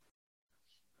stats.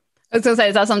 I was going to say,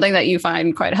 is that something that you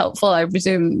find quite helpful? I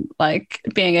presume, like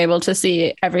being able to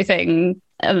see everything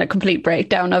and a complete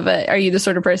breakdown of it. Are you the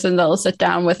sort of person that'll sit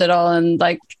down with it all and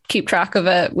like keep track of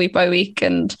it week by week?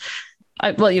 And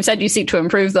you've said you seek to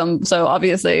improve them, so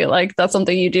obviously like that's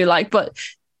something you do like. But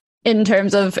in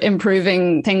terms of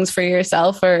improving things for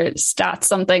yourself, or stats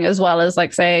something as well as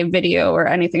like say video or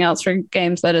anything else for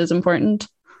games that is important?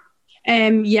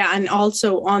 Yeah, and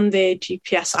also on the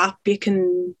GPS app you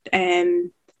can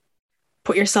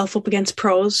put yourself up against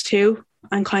pros too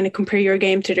and kind of compare your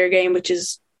game to their game, which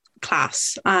is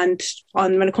class. And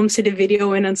when it comes to the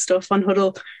videoing and stuff on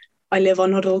Huddle, I live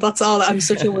on Huddle. That's all. I'm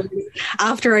such a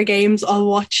after our games, I'll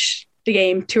watch the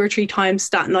game 2 or 3 times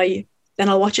that night. Then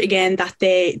I'll watch it again that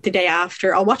day, the day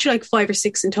after. I'll watch it like 5 or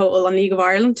 6 in total on League of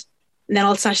Ireland. And then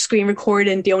I'll start screen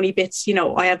recording the only bits,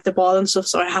 I have the ball and stuff.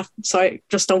 So I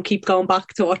just don't keep going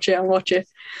back to watch it.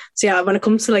 So yeah, when it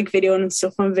comes to like videoing and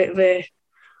stuff, I'm a bit of a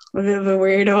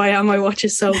weirdo. I am. I watch it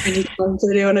so many times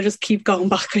I do, and I just keep going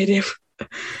back. I do.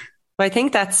 I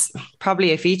think that's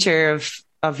probably a feature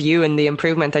of you and the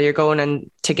improvement that you're going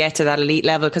and to get to that elite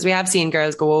level, because we have seen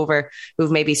girls go over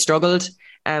who've maybe struggled,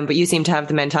 but you seem to have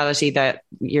the mentality that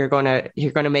you're gonna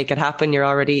make it happen. You're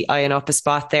already eyeing up a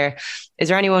spot there. Is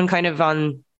there anyone kind of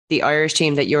on the Irish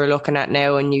team that you're looking at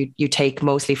now and you take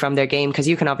mostly from their game? Because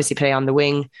you can obviously play on the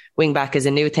wing back is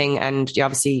a new thing, and you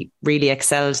obviously really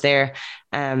excelled there.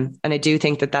 And I do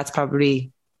think that that's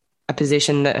probably a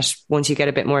position that once you get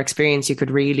a bit more experience, you could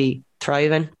really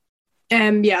thrive in.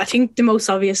 Yeah, I think the most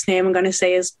obvious name I'm going to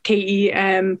say is Katie.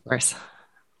 Of course.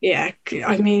 Yeah,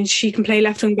 I mean, she can play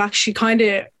left wing back. She kind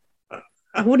of,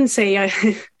 I wouldn't say,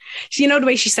 the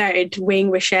way she started wing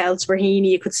with Shells, Rahini,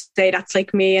 you could say that's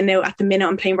like me. And now at the minute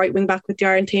I'm playing right wing back with the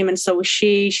Ireland team, and so is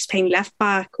she. She's playing left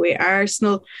back with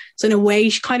Arsenal. So in a way,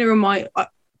 she kind of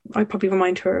I probably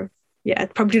remind her. Yeah,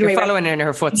 probably the way following in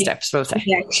her footsteps, we'll say.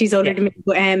 Yeah, she's older than me.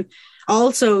 But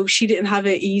also, she didn't have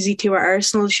it easy to at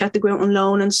Arsenal. She had to go out on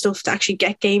loan and stuff to actually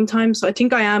get game time. So I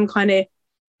think I am kind of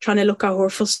trying to look at her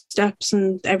footsteps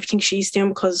and everything she's doing,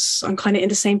 because I'm kind of in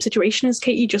the same situation as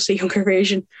Katie, just a younger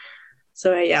version.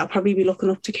 So I'll probably be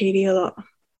looking up to Katie a lot.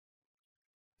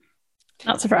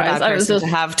 Not surprised. I was just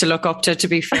to have to look up to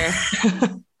be fair.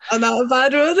 I'm not a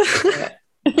bad one.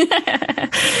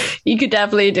 You could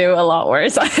definitely do a lot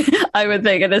worse, I would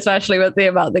think, and especially with the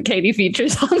amount that Katie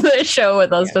features on the show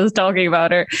with us, just talking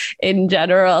about her in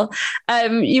general.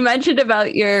 You mentioned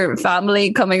about your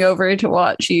family coming over to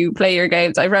watch you play your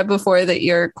games. I read before that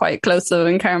you're quite close to them,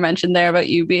 and Cara mentioned there about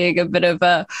you being a bit of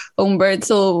a home bird,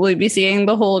 so we'll be seeing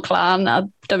the whole clan at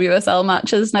WSL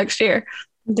matches next year.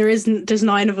 There's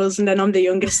 9 of us, and then I'm the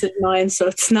youngest of 9, so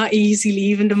it's not easy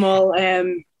leaving them all.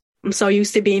 I'm so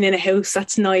used to being in a house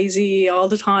that's noisy all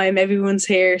the time. Everyone's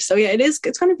here. So yeah, it's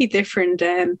going to be different.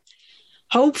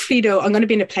 Hopefully though, I'm going to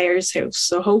be in a player's house.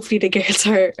 So hopefully the girls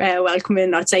are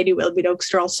welcoming. I'd say they will be though, because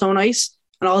they're all so nice.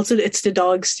 And also it's the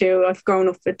dogs too. I've grown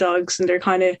up with dogs, and they're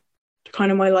kind of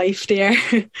my life there.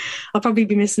 I'll probably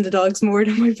be missing the dogs more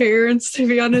than my parents, to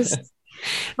be honest.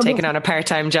 Taking on a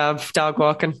part-time job, dog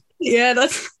walking. Yeah,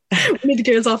 that's we need the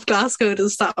girls off Glasgow to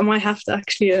start. I might have to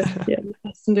actually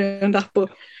invest in doing that. But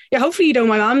yeah, hopefully,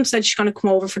 my mum said she's going to come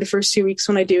over for the first 2 weeks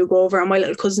when I do go over, and my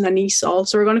little cousin and niece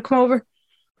also are going to come over.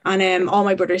 And all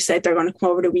my brothers said they're going to come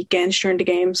over the weekends during the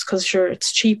games, because sure,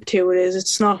 it's cheap too. It is.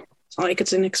 It's not like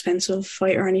it's an expensive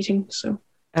fight or anything. So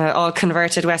all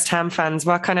converted West Ham fans.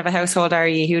 What kind of a household are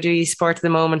you? Who do you support at the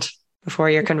moment before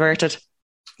you're converted?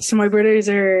 So my brothers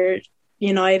are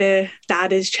United.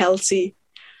 Dad is Chelsea.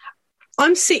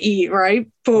 I'm City, right?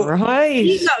 But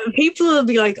people will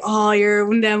be like, oh, you're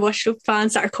one of them washed up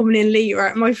fans that are coming in late.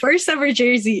 Right? My first ever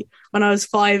jersey when I was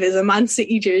 5 is a Man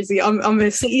City jersey. I'm a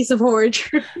City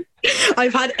supporter.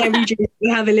 I've had every jersey.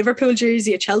 I have a Liverpool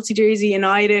jersey, a Chelsea jersey,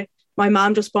 United. My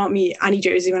mom just bought me any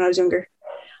jersey when I was younger.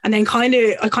 And then I kind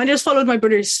of just followed my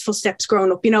brother's footsteps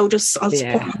growing up, just I'll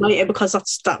support United because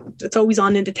it's always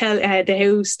on in the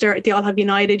house. They all have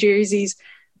United jerseys.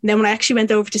 And then when I actually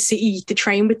went over to City to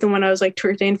train with them when I was like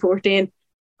 13, 14,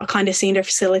 I kind of seen their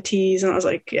facilities and I was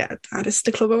like, yeah, that is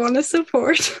the club I want to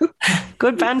support.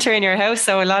 Good banter in your house.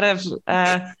 So a lot of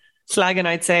slagging,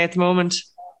 I'd say, at the moment.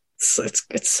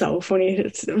 It's so funny.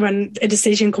 It's when a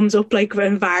decision comes up, like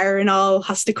when VAR and all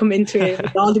has to come into it,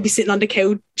 and all to be sitting on the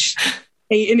couch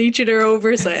hating each other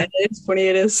over. So it's funny,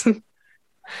 it is.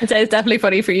 It's definitely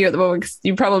funny for you at the moment, because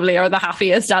you probably are the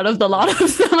happiest out of the lot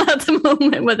of them at the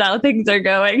moment with how things are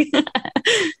going.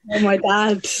 My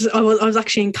dad, I was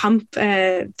actually in camp,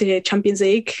 the Champions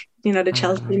League, the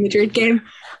Chelsea Madrid game,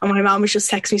 and my mum was just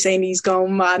texting me saying he's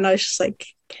gone mad, and I was just like,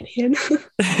 get in.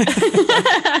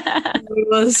 It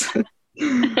was.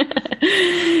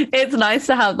 It's nice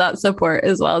to have that support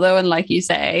as well, though, and like you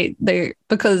say,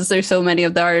 because there's so many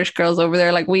of the Irish girls over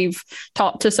there, like we've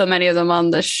talked to so many of them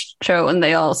on this show, and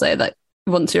they all say that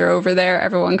once you're over there,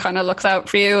 everyone kind of looks out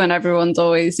for you, and everyone's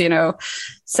always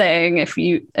saying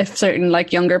if certain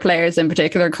like younger players in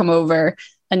particular come over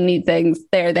and need things,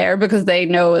 they're there, because they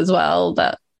know as well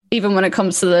that even when it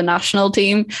comes to the national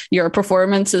team, your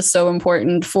performance is so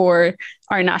important for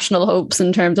our national hopes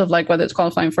in terms of like whether it's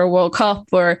qualifying for a World Cup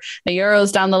or a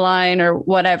Euros down the line or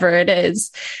whatever it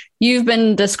is. You've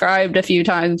been described a few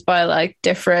times by like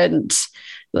different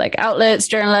like outlets,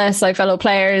 journalists, like fellow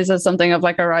players as something of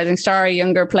like a rising star, a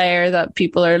younger player that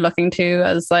people are looking to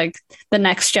as like the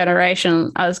next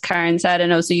generation, as Karen said.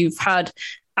 And also you've had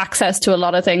access to a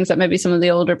lot of things that maybe some of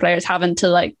the older players haven't, to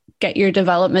like get your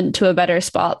development to a better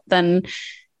spot than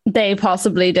they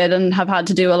possibly did and have had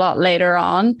to do a lot later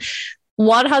on.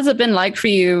 What has it been like for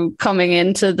you coming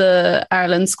into the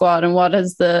Ireland squad, and what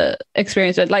has the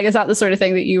experience been like? Is that the sort of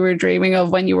thing that you were dreaming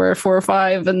of when you were 4 or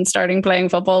 5 and starting playing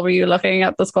football? Were you looking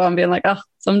at the squad and being like, oh,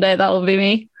 someday that'll be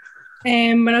me?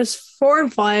 When I was 4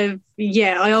 and 5,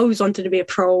 yeah, I always wanted to be a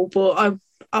pro, but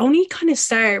I only kind of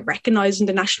started recognising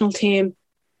the national team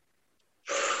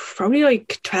probably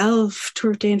like 12,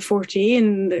 13,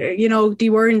 14. You know, they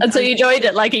weren't... And so you joined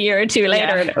it like a year or two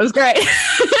later, and it was great.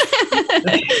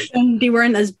 And they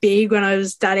weren't as big when I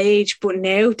was that age, but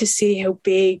now to see how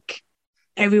big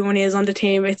everyone is on the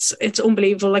team, it's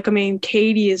unbelievable. Like, I mean,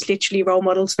 Katie is literally role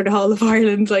models for the whole of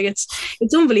Ireland. Like,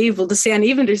 it's unbelievable to see. And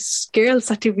even there's girls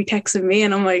that do be texting me,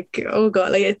 and I'm like, oh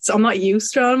god, like I'm not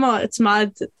used to it. It's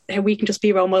mad how we can just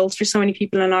be role models for so many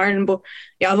people in Ireland. But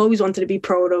yeah, I've always wanted to be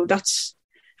pro though. That's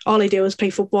all I do is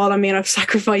play football. I mean, I've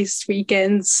sacrificed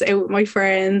weekends out with my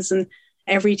friends and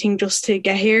everything just to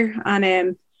get here. And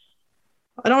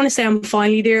I don't want to say I'm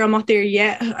finally there. I'm not there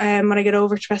yet. When I get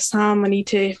over to West Ham, I need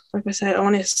to, like I said, I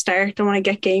want to start. I want to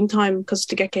get game time, because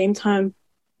to get game time,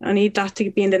 I need that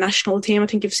to be in the national team. I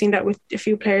think you've seen that with a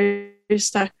few players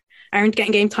that aren't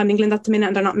getting game time in England at the minute,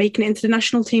 and they're not making it into the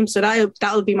national team. So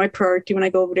that'll be my priority when I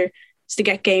go over there, is to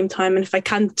get game time. And if I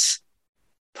can't,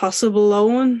 possible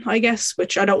loan, I guess,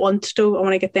 which I don't want to do. I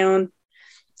want to get down,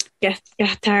 get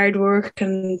hard work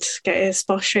and get a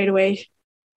spot straight away.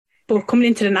 But coming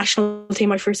into the national team,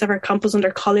 my first ever camp was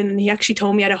under Colin, and he actually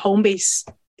told me at a home base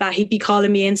that he'd be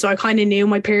calling me in. So I kind of knew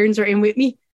my parents were in with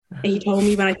me. And he told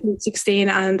me when I turned 16,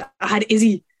 and I had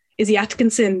Izzy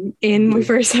Atkinson in my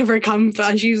first ever camp,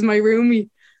 and she was my roomie.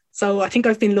 So I think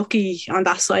I've been lucky on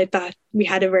that side that we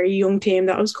had a very young team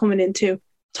that I was coming into.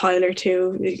 Tyler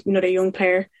too, another young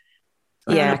player.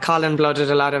 Yeah, Colin blooded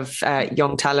a lot of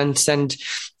young talent, and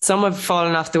some have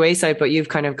fallen off the wayside, but you've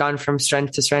kind of gone from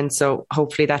strength to strength. So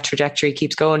hopefully that trajectory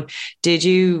keeps going. Did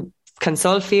you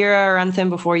consult Vera or anything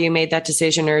before you made that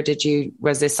decision, or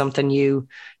was this something you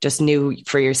just knew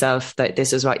for yourself that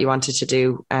this is what you wanted to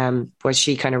do? Was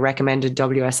she kind of recommended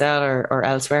WSL or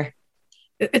elsewhere?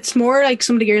 It's more like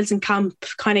some of the girls in camp,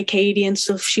 kind of Katie and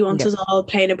stuff. She wants us all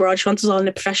playing abroad. She wants us all in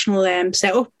a professional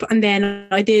setup. And then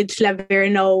I did let Vera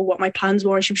know what my plans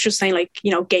were. She was just saying, like,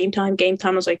 you know, game time. I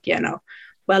was like, yeah, no,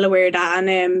 well aware of that.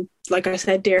 And like I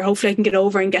said there, hopefully I can get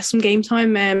over and get some game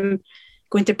time,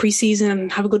 go into pre-season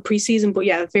and have a good pre-season. But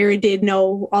yeah, Vera did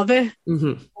know of it.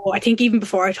 Mm-hmm. I think even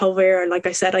before I told Vera, like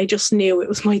I said, I just knew it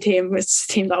was my team. It's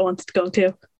the team that I wanted to go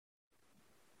to.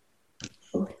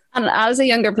 And as a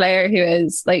younger player who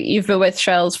is like, you've been with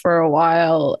Shells for a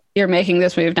while, you're making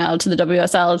this move now to the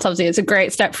WSL. It's a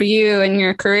great step for you in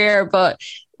your career, but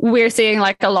we're seeing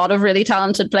like a lot of really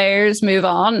talented players move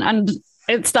on. And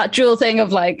it's that dual thing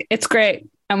of like, it's great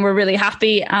and we're really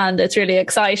happy and it's really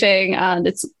exciting and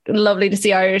it's lovely to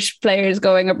see Irish players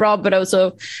going abroad, but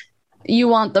also you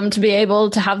want them to be able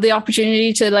to have the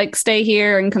opportunity to like stay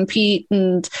here and compete.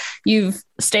 And you've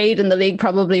stayed in the league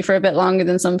probably for a bit longer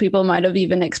than some people might have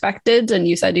even expected. And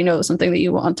you said, you know, something that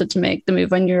you wanted to make the move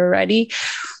when you were ready.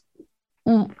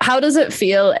 How does it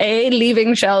feel,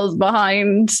 leaving Shells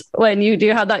behind when you do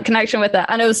have that connection with it?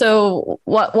 And also,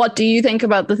 what do you think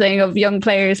about the thing of young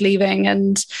players leaving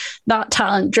and that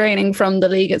talent draining from the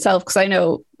league itself? Because I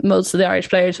know most of the Irish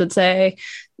players would say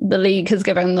the league has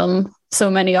given them so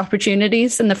many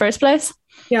opportunities in the first place.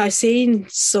 Yeah, I seen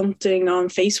something on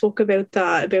Facebook about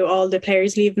that, about all the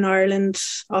players leaving Ireland,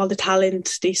 all the talent,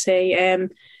 they say.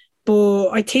 But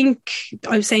I think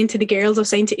I was saying to the girls, I was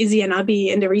saying to Izzy and Abby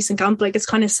in the recent camp, like, it's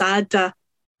kind of sad that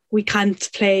we can't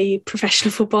play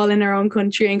professional football in our own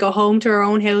country and go home to our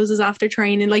own houses after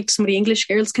training like some of the English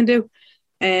girls can do.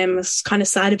 It's kind of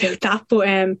sad about that.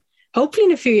 But hopefully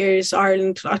in a few years,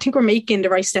 Ireland, I think we're making the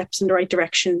right steps in the right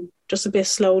direction, just a bit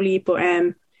slowly. But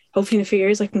hopefully in a few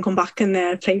years I can come back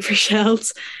and play for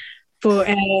Shells. But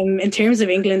in terms of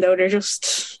England, though, they're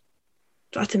just...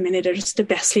 at the minute, they're just the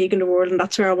best league in the world, and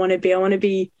that's where I want to be. I want to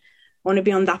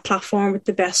be on that platform with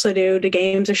the best I do. The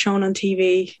games are shown on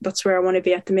TV. That's where I want to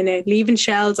be at the minute. Leaving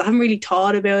Shells, I haven't really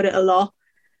thought about it a lot.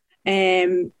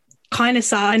 Kind of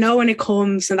sad. I know when it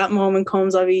comes and that moment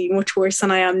comes, I'll be much worse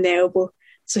than I am now. But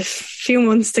It's a few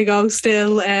months to go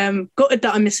still. Gutted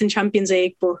that I'm missing Champions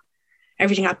League, but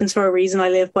everything happens for a reason. I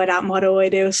live by that motto I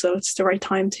do, so it's the right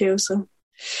time too. So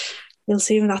you'll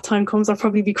see when that time comes. I'll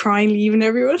probably be crying leaving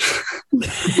everyone.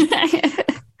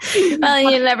 Well,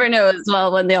 you never know as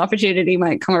well when the opportunity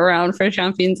might come around for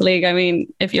Champions League. I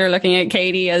mean, if you're looking at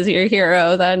Katie as your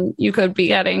hero, then you could be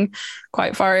getting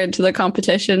quite far into the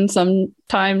competition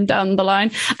sometime down the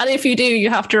line. And if you do, you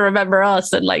have to remember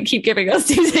us and like keep giving us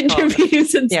these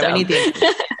interviews and stuff. We need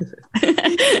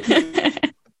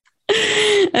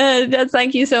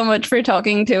Thank you so much for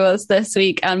talking to us this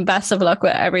week, and best of luck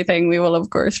with everything. We will of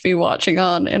course be watching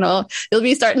on. You'll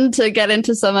be starting to get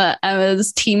into some of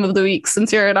Emma's team of the week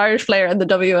since you're an Irish player in the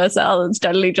WSL. It's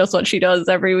generally just what she does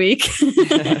every week.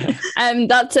 And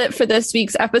that's it for this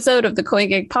week's episode of the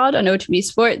COYGIG Pod on OTB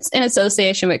Sports in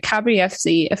association with Cadbury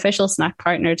FC, official snack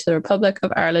partner to the Republic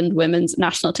of Ireland women's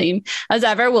national team. As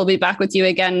ever, we'll be back with you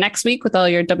again next week with all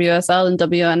your WSL and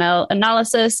WNL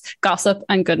analysis, gossip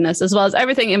and goodness, as well as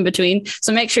everything in between.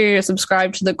 So make sure you're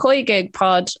subscribed to the COYGIG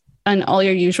Pod and all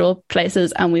your usual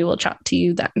places, and we will chat to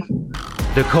you then.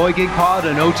 The COYGIG Pod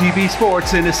on OTB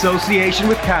Sports in association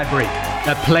with Cadbury.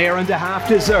 A player and a half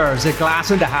deserves a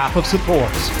glass and a half of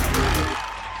support.